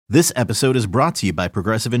This episode is brought to you by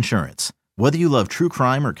Progressive Insurance. Whether you love true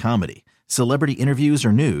crime or comedy, celebrity interviews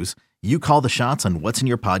or news, you call the shots on what's in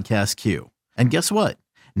your podcast queue. And guess what?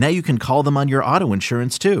 Now you can call them on your auto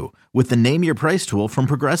insurance too with the Name Your Price tool from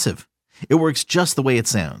Progressive. It works just the way it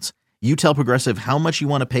sounds. You tell Progressive how much you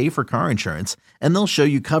want to pay for car insurance, and they'll show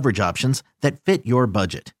you coverage options that fit your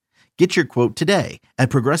budget. Get your quote today at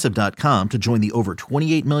Progressive.com to join the over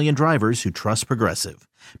 28 million drivers who trust Progressive.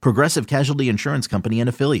 Progressive Casualty Insurance Company and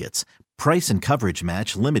Affiliates. Price and coverage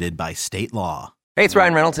match limited by state law. Hey, it's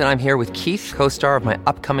Ryan Reynolds, and I'm here with Keith, co-star of my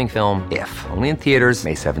upcoming film, If, only in theaters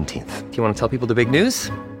May 17th. Do you want to tell people the big news?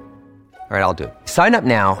 All right, I'll do it. Sign up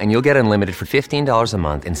now and you'll get unlimited for $15 a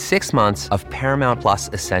month and 6 months of Paramount Plus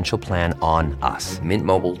Essential Plan on us.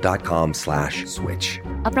 MintMobile.com/switch.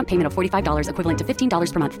 Upfront payment of $45 equivalent to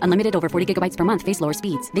 $15 per month. Unlimited over 40 gigabytes per month. Face lower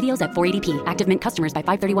speeds. Videos at 480p. Active Mint customers by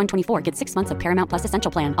 531.24 get 6 months of Paramount Plus Essential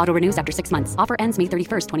Plan. Auto renews after 6 months. Offer ends May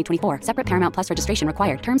 31st, 2024. Separate Paramount Plus registration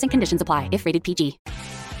required. Terms and conditions apply if rated PG.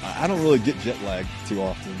 I don't really get jet lag too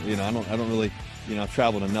often. I don't really, I've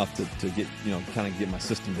traveled enough to get, kind of get my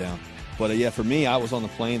system down. But yeah, for me, I was on the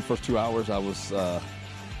plane. First 2 hours, I was about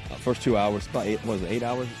 8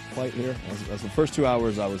 hours flight here. As the first 2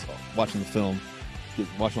 hours, I was watching the film,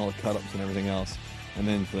 watching all the cut-ups and everything else. And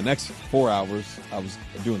then for the next 4 hours, I was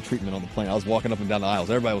doing treatment on the plane. I was walking up and down the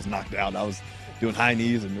aisles. Everybody was knocked out. I was doing high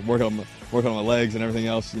knees and working on my legs and everything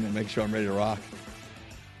else, making sure I'm ready to rock.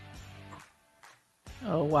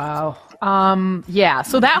 Oh, wow. Yeah,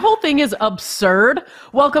 so that whole thing is absurd.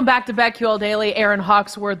 Welcome back to BetQL Daily. Aaron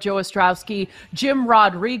Hawksworth, Joe Ostrowski, Jim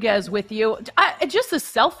Rodriguez with you. Just as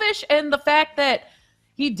selfish, and the fact that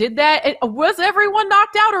he did that, was everyone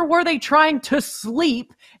knocked out, or were they trying to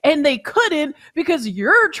sleep and they couldn't because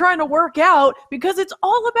you're trying to work out because it's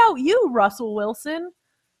all about you, Russell Wilson?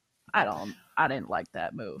 I didn't like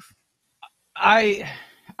that move. I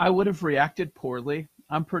would have reacted poorly.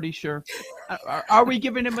 I'm pretty sure. Are we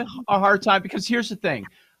giving him a hard time? Because here's the thing.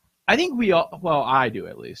 I think I do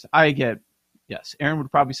at least. Yes, Aaron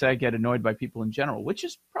would probably say I get annoyed by people in general, which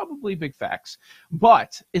is probably big facts.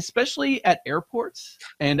 But especially at airports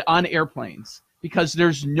and on airplanes, because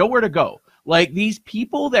there's nowhere to go. Like these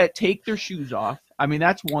people that take their shoes off, I mean,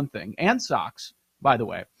 that's one thing. And socks, by the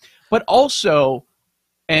way. But also,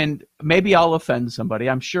 and maybe I'll offend somebody.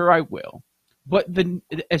 I'm sure I will. But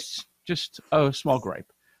it's just a small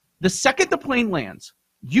gripe. The second the plane lands,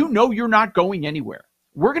 you're not going anywhere.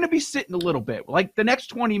 We're going to be sitting a little bit, like the next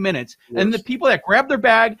 20 minutes. And the people that grab their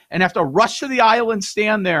bag and have to rush to the aisle and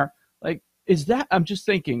stand there, like, I'm just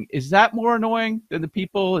thinking, is that more annoying than the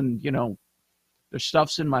people and, their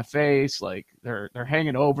stuff's in my face, like they're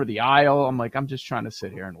hanging over the aisle. I'm like, I'm just trying to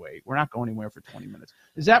sit here and wait. We're not going anywhere for 20 minutes.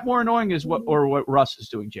 Is that more annoying what Russ is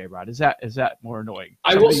doing, J-Rod? Is that more annoying?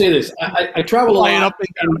 I will say this. I travel a lot.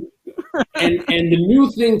 And the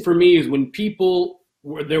new thing for me is when people,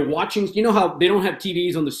 they're watching, how they don't have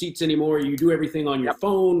TVs on the seats anymore. You do everything on your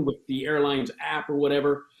phone with the airline's app or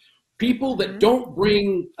whatever. People that don't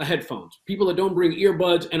bring headphones, people that don't bring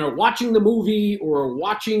earbuds and are watching the movie or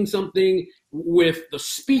watching something with the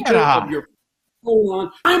speaker of your phone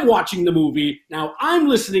on. I'm watching the movie. Now I'm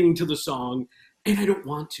listening to the song and I don't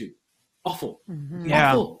want to. Awful. Mm-hmm.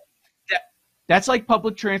 Yeah. Awful. That's like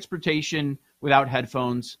public transportation without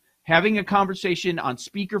headphones. Having a conversation on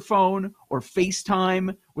speakerphone or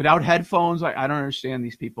FaceTime without headphones, I don't understand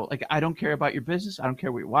these people. Like, I don't care about your business. I don't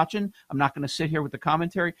care what you're watching. I'm not going to sit here with the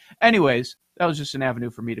commentary. Anyways, that was just an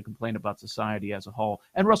avenue for me to complain about society as a whole.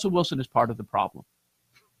 And Russell Wilson is part of the problem.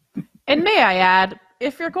 And may I add,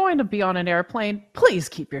 if you're going to be on an airplane, please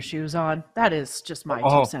keep your shoes on. That is just my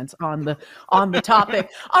 2 cents on the topic.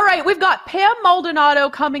 All right, we've got Pam Maldonado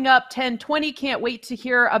coming up 10:20. Can't wait to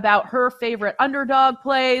hear about her favorite underdog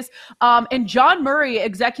plays. And John Murray,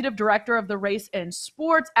 executive director of the Race and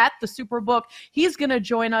Sports at the Superbook. He's going to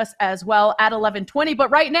join us as well at 11:20. But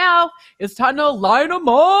right now, it's time to line them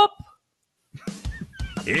up.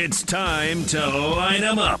 It's time to line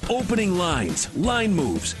them up. Opening lines, line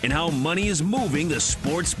moves, and how money is moving the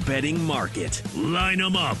sports betting market. Line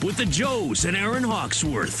them up with the Joes and Aaron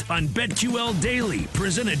Hawksworth on BetQL Daily,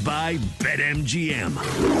 presented by BetMGM.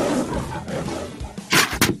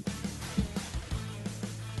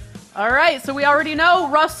 All right, so we already know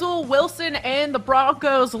Russell Wilson and the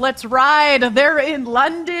Broncos. Let's ride. They're in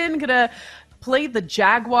London, gonna play the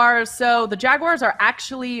Jaguars. So the Jaguars are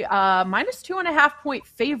actually minus 2.5 point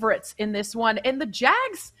favorites in this one. And the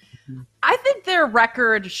Jags, I think their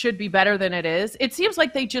record should be better than it is. It seems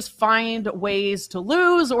like they just find ways to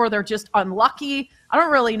lose, or they're just unlucky. I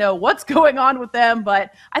don't really know what's going on with them,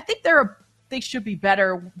 but I think they're they should be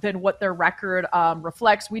better than what their record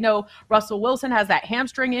reflects. We know Russell Wilson has that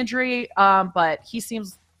hamstring injury, but he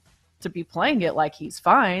seems to be playing it like he's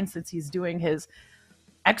fine since he's doing his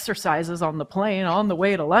exercises on the plane on the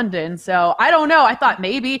way to London. So I don't know. I thought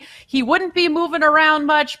maybe he wouldn't be moving around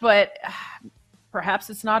much, but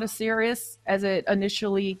perhaps it's not as serious as it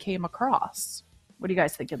initially came across. What do you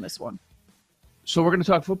guys think in this one? So we're going to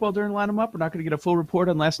talk football during Line 'em Up. We're not going to get a full report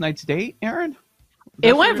on last night's date, Aaron?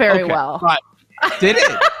 It went very well. Right. Did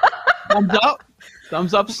it? Thumbs up?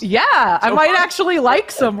 Thumbs up? Yeah, I might actually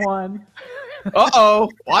like someone. Uh-oh.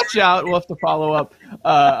 Watch out. We'll have to follow up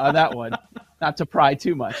on that one. Not to pry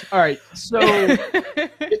too much. All right. So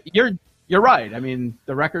you're right. I mean,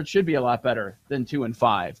 the record should be a lot better than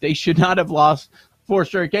 2-5. They should not have lost 4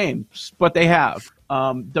 straight games, but they have.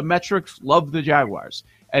 The metrics love the Jaguars,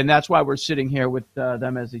 and that's why we're sitting here with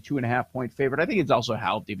them as a 2.5-point favorite. I think it's also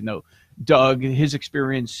helped, even though Doug, his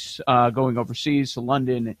experience going overseas to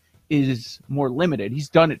London is more limited. He's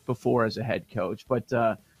done it before as a head coach, but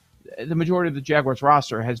the majority of the Jaguars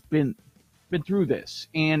roster has been through this,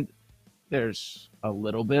 and there's a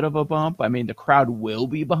little bit of a bump. I mean, the crowd will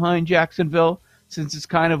be behind Jacksonville since it's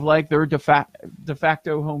kind of like their de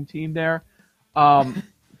facto home team there.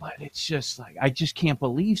 But it's just like, I just can't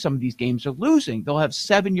believe some of these games are losing. They'll have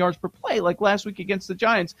 7 yards per play, like last week against the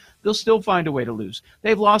Giants. They'll still find a way to lose.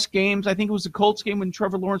 They've lost games. I think it was the Colts game when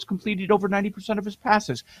Trevor Lawrence completed over 90% of his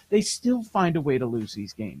passes. They still find a way to lose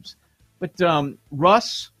these games. But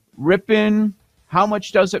Russ, Rypien, how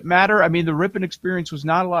much does it matter? I mean, the Rypien experience was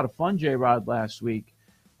not a lot of fun, J-Rod, last week.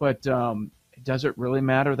 But does it really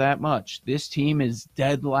matter that much? This team is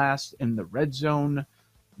dead last in the red zone.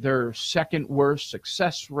 Their second worst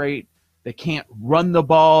success rate. They can't run the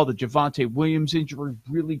ball. The Javonte Williams injury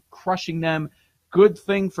really crushing them. Good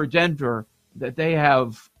thing for Denver that they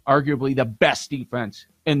have arguably the best defense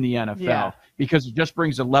in the NFL because it just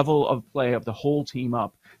brings the level of play of the whole team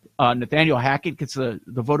up. Nathaniel Hackett gets the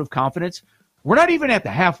vote of confidence. We're not even at the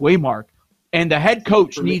halfway mark, and the head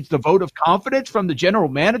coach needs the vote of confidence from the general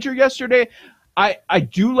manager yesterday. I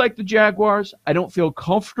do like the Jaguars. I don't feel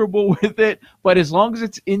comfortable with it, but as long as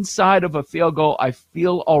it's inside of a field goal, I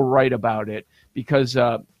feel all right about it because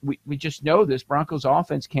we just know this Broncos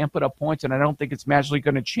offense can't put up points, and I don't think it's magically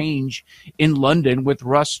going to change in London with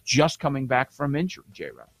Russ just coming back from injury,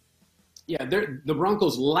 J-Rod. Yeah, the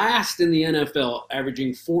Broncos last in the NFL,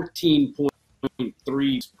 averaging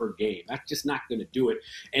 14.3 per game. That's just not going to do it.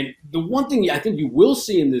 And the one thing I think you will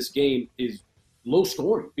see in this game is low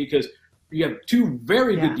scoring because you have 2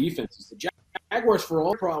 very good defenses. The Jaguars, for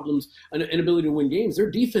all problems and inability to win games, their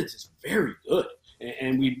defense is very good.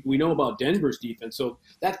 And we know about Denver's defense. So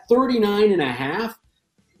that 39.5,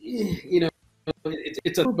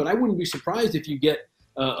 it's but I wouldn't be surprised if you get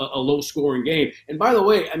a low-scoring game. And by the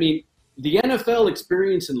way, I mean, the NFL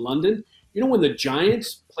experience in London, when the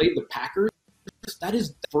Giants played the Packers, that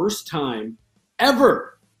is the first time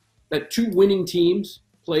ever that 2 winning teams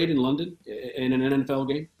played in London in an NFL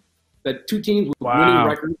game. That 2 teams with winning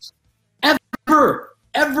records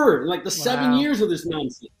ever, like the 7 years of this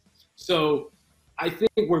nonsense. So I think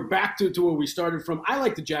we're back to where we started from. I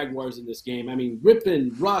like the Jaguars in this game. I mean,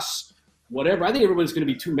 Rypien, Russ, whatever. I think everybody's going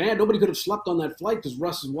to be too mad. Nobody could have slept on that flight because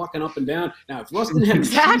Russ is walking up and down. Now, if Russ didn't have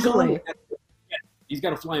his shoes on, he's got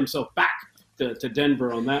to fly himself back to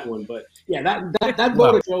Denver on that one. But, yeah, that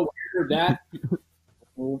vote of Joe, heard that. It's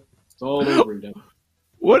all over in Denver.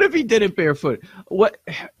 What if he did it barefoot?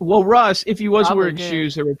 Well, Russ, if he was wearing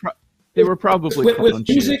shoes, they were probably with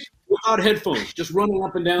music, without headphones, just running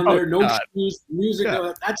up and down there, no shoes, music.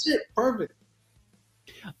 That's it, perfect.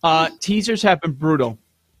 Teasers have been brutal.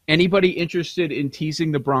 Anybody interested in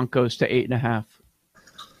teasing the Broncos to 8.5?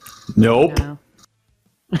 Nope. No.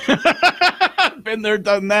 Been there,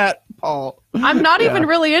 done that, Paul. I'm not even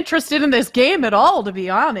really interested in this game at all, to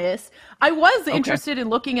be honest. I was interested in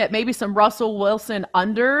looking at maybe some Russell Wilson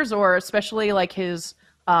unders or especially like his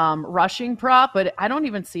rushing prop, but I don't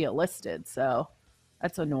even see it listed, so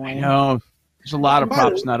that's annoying. I know. There's a lot of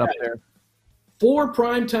props not up there. 4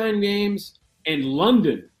 primetime games in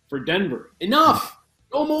London for Denver. Enough.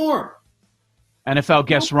 No more. NFL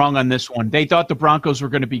guessed wrong on this one. They thought the Broncos were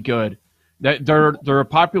going to be good. They're a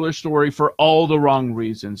popular story for all the wrong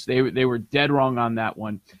reasons. They were dead wrong on that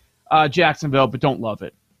one. Jacksonville, but don't love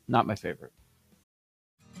it. Not my favorite.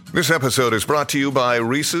 This episode is brought to you by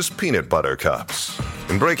Reese's Peanut Butter Cups.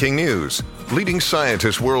 In breaking news, leading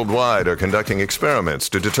scientists worldwide are conducting experiments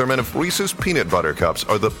to determine if Reese's Peanut Butter Cups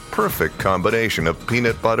are the perfect combination of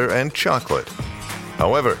peanut butter and chocolate.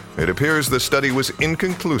 However, it appears the study was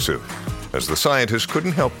inconclusive, as the scientists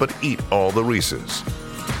couldn't help but eat all the Reese's.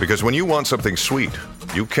 Because when you want something sweet,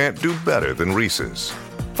 You can't do better than Reese's.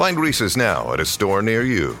 Find Reese's now at a store near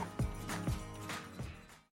you.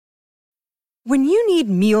 When you need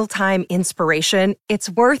mealtime inspiration,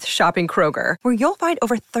 it's worth shopping Kroger, where you'll find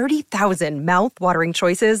over 30,000 mouth-watering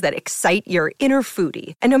choices that excite your inner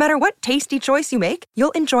foodie. And no matter what tasty choice you make,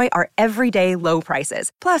 you'll enjoy our everyday low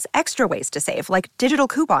prices, plus extra ways to save, like digital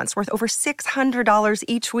coupons worth over $600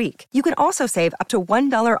 each week. You can also save up to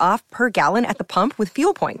 $1 off per gallon at the pump with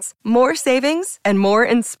fuel points. More savings and more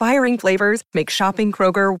inspiring flavors make shopping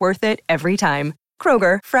Kroger worth it every time.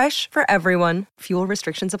 Kroger, fresh for everyone. Fuel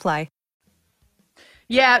restrictions apply.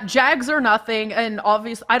 Yeah, Jags are nothing, and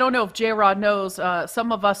obviously, I don't know if J-Rod knows,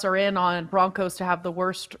 some of us are in on Broncos to have the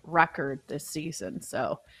worst record this season,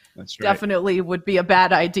 so that's right. Definitely would be a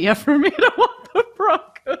bad idea for me to want the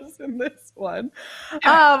Broncos in this one.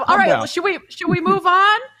 All right, well, should we move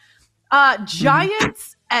on?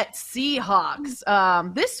 Giants at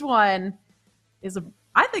Seahawks. This one is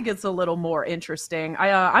I think it's a little more interesting.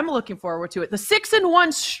 I'm looking forward to it. The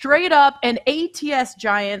 6-1 straight up and ATS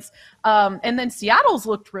Giants. And then Seattle's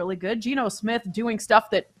looked really good. Geno Smith doing stuff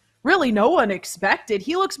that really no one expected.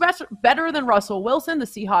 He looks better than Russell Wilson. The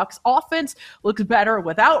Seahawks offense looks better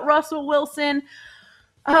without Russell Wilson.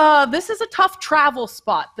 This is a tough travel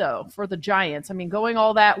spot, though, for the Giants. I mean, going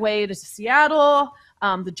all that way to Seattle,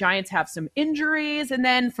 the Giants have some injuries. And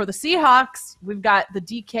then for the Seahawks, we've got the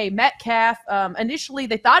DK Metcalf. Initially,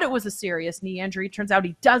 they thought it was a serious knee injury. Turns out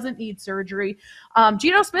he doesn't need surgery.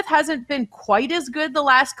 Geno Smith hasn't been quite as good the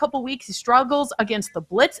last couple weeks. He struggles against the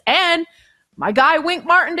blitz. And my guy Wink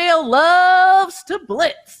Martindale loves to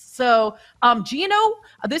blitz. So Geno,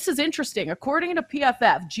 this is interesting. According to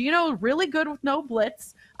PFF, Geno really good with no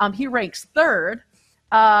blitz. He ranks 3rd.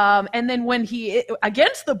 And then when he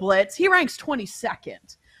against the blitz, he ranks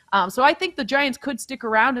 22nd. So I think the Giants could stick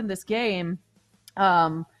around in this game.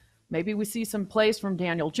 Maybe we see some plays from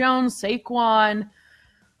Daniel Jones, Saquon.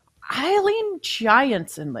 I lean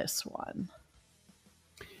Giants in this one.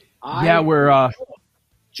 We're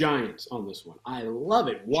Giants on this one. I love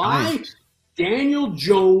it. Why? Giants. Daniel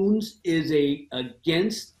Jones is a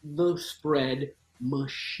against the spread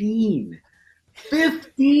machine.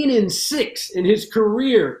 15-6 in his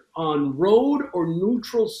career on road or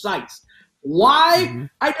neutral sites. Why? Mm-hmm.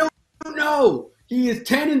 I don't know. He is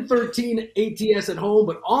 10-13 ATS at home,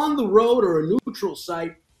 but on the road or a neutral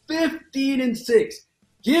site, 15-6.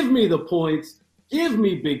 Give me the points. Give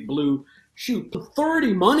me Big Blue. Shoot,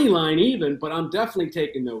 30 money line even, but I'm definitely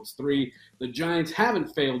taking those 3. The Giants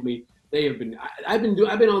haven't failed me. They have been. I've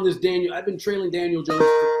been on this Daniel. I've been trailing Daniel Jones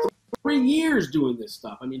for 3 years doing this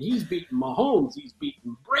stuff. I mean, he's beaten Mahomes. He's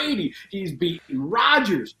beaten Brady. He's beaten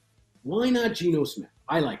Rodgers. Why not Geno Smith?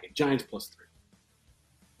 I like it. Giants +3.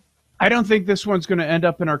 I don't think this one's going to end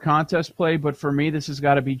up in our contest play, but for me, this has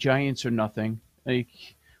got to be Giants or nothing. Like,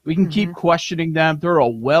 we can keep questioning them. They're a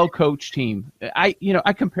well-coached team. I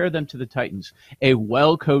compare them to the Titans. A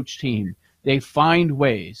well-coached team. They find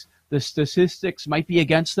ways. The statistics might be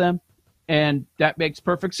against them, and that makes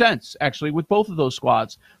perfect sense, actually, with both of those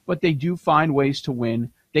squads. But they do find ways to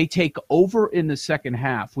win. They take over in the second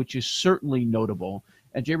half, which is certainly notable.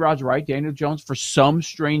 And J-Rod's right. Daniel Jones, for some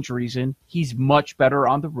strange reason, he's much better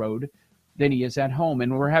on the road than he is at home.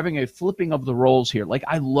 And we're having a flipping of the roles here. Like,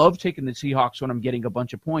 I love taking the Seahawks when I'm getting a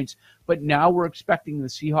bunch of points, but now we're expecting the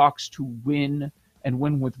Seahawks to win and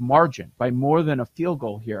win with margin by more than a field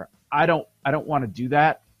goal here. I don't want to do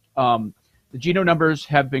that. The Geno numbers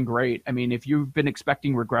have been great. I mean, if you've been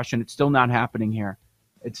expecting regression, it's still not happening here.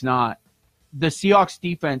 It's not. The Seahawks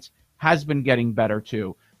defense has been getting better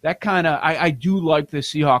too. That kind of, I do like the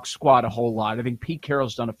Seahawks squad a whole lot. I think Pete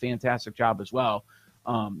Carroll's done a fantastic job as well.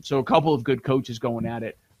 So a couple of good coaches going at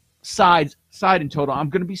it. Side in total, I'm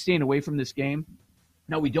going to be staying away from this game.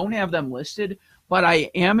 Now, we don't have them listed, but I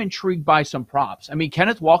am intrigued by some props. I mean,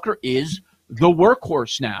 Kenneth Walker is the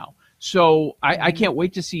workhorse now. So I can't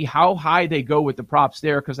wait to see how high they go with the props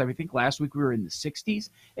there, because I think last week we were in the 60s.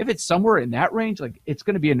 If it's somewhere in that range, like, it's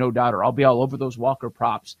going to be a no-doubter. I'll be all over those Walker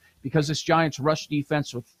props, because this Giants rush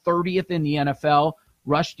defense was 30th in the NFL.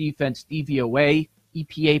 Rush defense DVOA,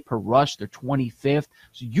 EPA per rush, they're 25th.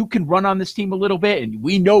 So you can run on this team a little bit, and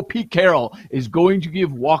we know Pete Carroll is going to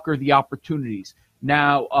give Walker the opportunities.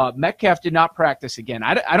 Now, Metcalf did not practice again.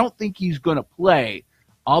 I don't think he's going to play.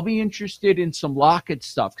 I'll be interested in some Lockett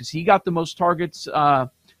stuff, because he got the most targets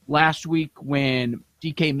last week when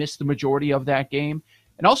DK missed the majority of that game.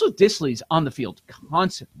 And also Disley's on the field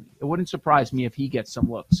constantly. It wouldn't surprise me if he gets some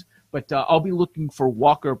looks. But I'll be looking for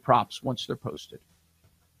Walker props once they're posted.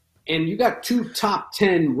 And you got 2 top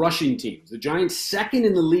 10 rushing teams. The Giants second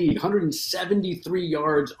in the league, 173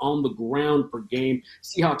 yards on the ground per game.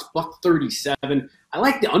 Seahawks $137. I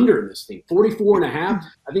like the under in this thing, 44.5. I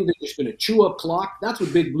think they're just going to chew up clock. That's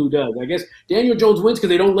what Big Blue does. I guess Daniel Jones wins because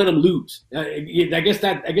they don't let him lose. I guess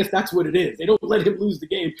that's what it is. They don't let him lose the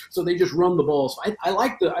game, so they just run the ball. So I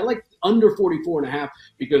like under 44.5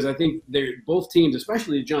 because I think they're both teams,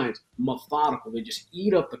 especially the Giants, methodical. They just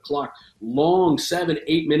eat up the clock, long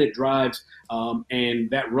 7-8 minute drives, and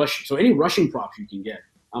that rush. So any rushing props you can get,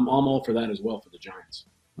 I'm all for that as well for the Giants.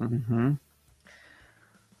 Mm-hmm.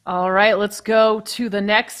 All right, let's go to the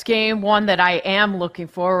next game, one that I am looking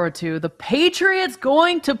forward to. The Patriots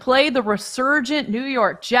going to play the resurgent New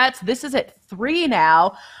York Jets. This is at 3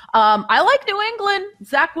 now. I like New England.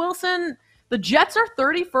 Zach Wilson, the Jets are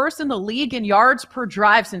 31st in the league in yards per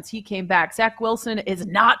drive since he came back. Zach Wilson is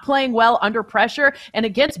not playing well under pressure. And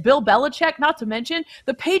against Bill Belichick, not to mention,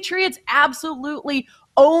 the Patriots absolutely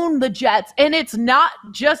own the Jets. And it's not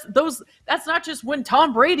just those, that's not just when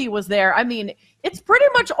Tom Brady was there. I mean, it's pretty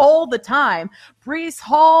much all the time. Breece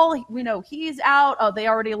Hall, he's out. They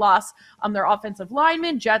already lost their offensive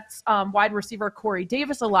lineman. Jets wide receiver Corey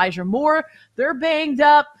Davis, Elijah Moore, they're banged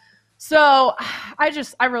up. So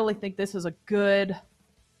I really think this is a good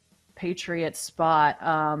Patriots spot.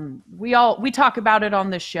 We talk about it on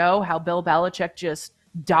this show, how Bill Belichick just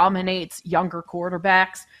dominates younger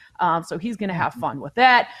quarterbacks. So he's going to have fun with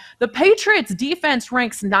that. The Patriots defense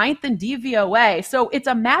ranks 9th in DVOA. So it's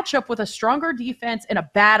a matchup with a stronger defense and a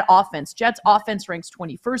bad offense. Jets offense ranks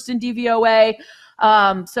 21st in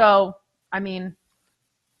DVOA. So, I mean,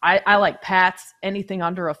 I like Pats, anything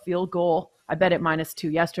under a field goal. I bet it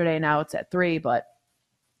 -2 yesterday. Now it's at 3, but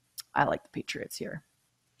I like the Patriots here.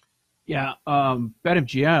 Yeah.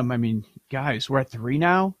 BetMGM, I mean, guys, we're at 3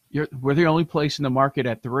 now. We're the only place in the market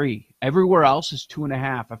at 3. Everywhere else is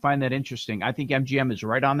 2.5. I find that interesting. I think MGM is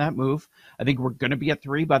right on that move. I think we're going to be at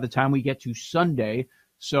 3 by the time we get to Sunday.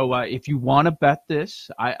 So if you want to bet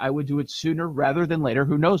this, I would do it sooner rather than later.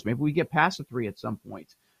 Who knows? Maybe we get past a 3 at some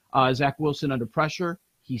point. Zach Wilson under pressure.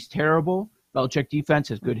 He's terrible. Belichick defense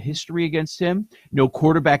has good history against him. No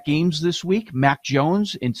quarterback games this week. Mac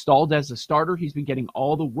Jones installed as a starter. He's been getting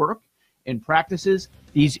all the work in practices.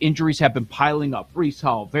 These injuries have been piling up. Breece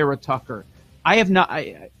Hall, Vera Tucker.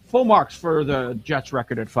 Full marks for the Jets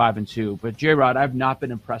record at 5-2, but J-Rod, I've not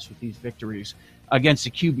been impressed with these victories against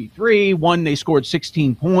the QB3. One, they scored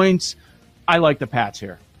 16 points. I like the Pats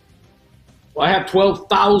here. Well, I have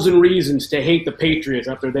 12,000 reasons to hate the Patriots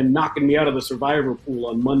after them knocking me out of the survivor pool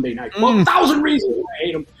on Monday night. 12,000 reasons why I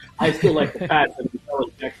hate them. I still like the Pats.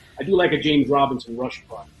 I do like a James Robinson rush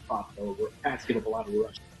prop, though, where Pats get up a lot of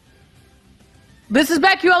rush. This is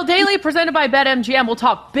BetQL Daily presented by BetMGM. We'll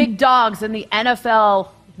talk big dogs in the NFL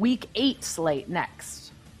Week 8 slate next.